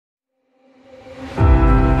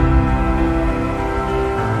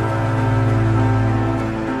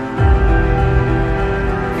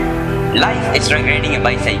Life is like riding a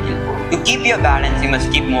bicycle. To keep your balance, you must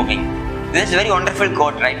keep moving. This is a very wonderful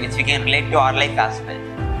quote, right, which we can relate to our life as well.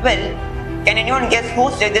 Well, can anyone guess who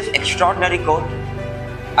said this extraordinary quote?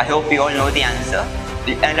 I hope you all know the answer.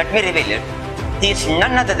 And let me reveal it. He is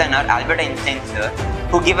none other than our Albert Einstein sir,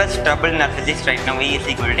 who gave us trouble in our physics right now. E is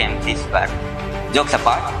equal to mc square. Jokes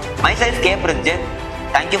apart, myself K. Prajit,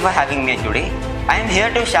 thank you for having me today. I am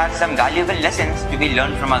here to share some valuable lessons to be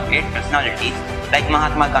learned from our great personalities like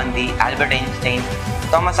Mahatma Gandhi, Albert Einstein,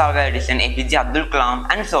 Thomas Alva Edison, APJ Abdul Kalam,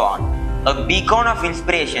 and so on. A beacon of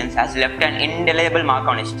inspirations has left an indelible mark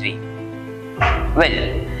on history. Well,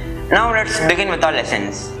 now let's begin with our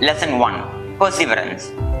lessons. Lesson 1.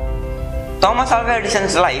 Perseverance. Thomas Alva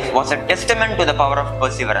Edison's life was a testament to the power of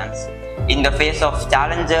perseverance. In the face of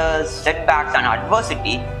challenges, setbacks, and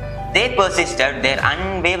adversity, they persisted. Their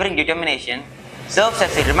unwavering determination serves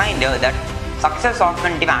as a reminder that success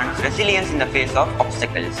often demands resilience in the face of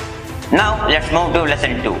obstacles. Now, let's move to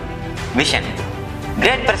lesson 2. Vision.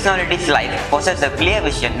 Great personalities' life possess a clear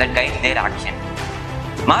vision that guides their action.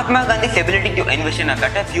 Mahatma Gandhi's ability to envision a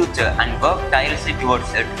better future and work tirelessly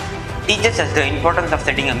towards it teaches us the importance of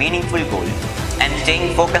setting a meaningful goal and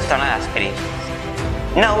staying focused on our aspirations.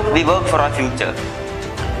 Now, we work for our future.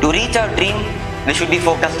 To reach our dream, we should be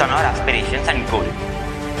focused on our aspirations and goals.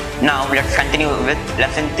 Now, let's continue with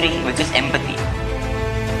lesson 3, which is empathy.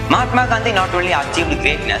 Mahatma Gandhi not only achieved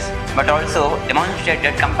greatness, but also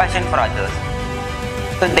demonstrated compassion for others.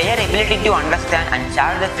 So their ability to understand and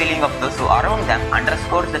share the feeling of those who are around them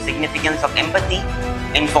underscores the significance of empathy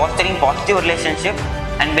in fostering positive relationships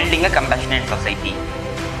and building a compassionate society.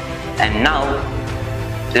 And now,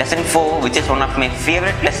 lesson 4, which is one of my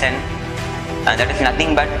favorite lessons, that is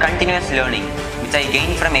nothing but continuous learning, which I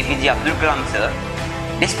gained from APJ Abdul Kalam sir.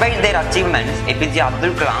 Despite their achievements, APJ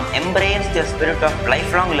Abdul Kalam embraced the spirit of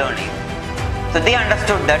lifelong learning. So they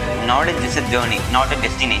understood that knowledge is a journey, not a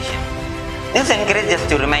destination. This encourages us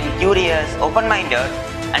to remain curious, open-minded,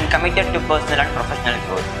 and committed to personal and professional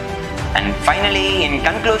growth. And finally, in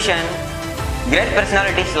conclusion, great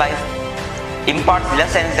personalities' life imparts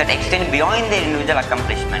lessons that extend beyond their individual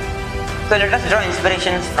accomplishment. So let us draw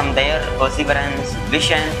inspirations from their perseverance,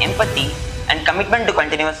 vision, empathy, and commitment to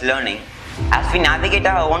continuous learning. As we navigate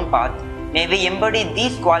our own path, may we embody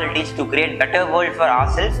these qualities to create a better world for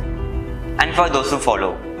ourselves and for those who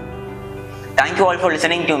follow. Thank you all for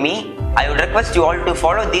listening to me. I would request you all to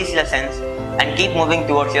follow these lessons and keep moving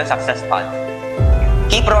towards your success path.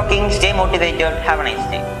 Keep rocking, stay motivated, have a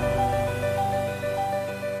nice day.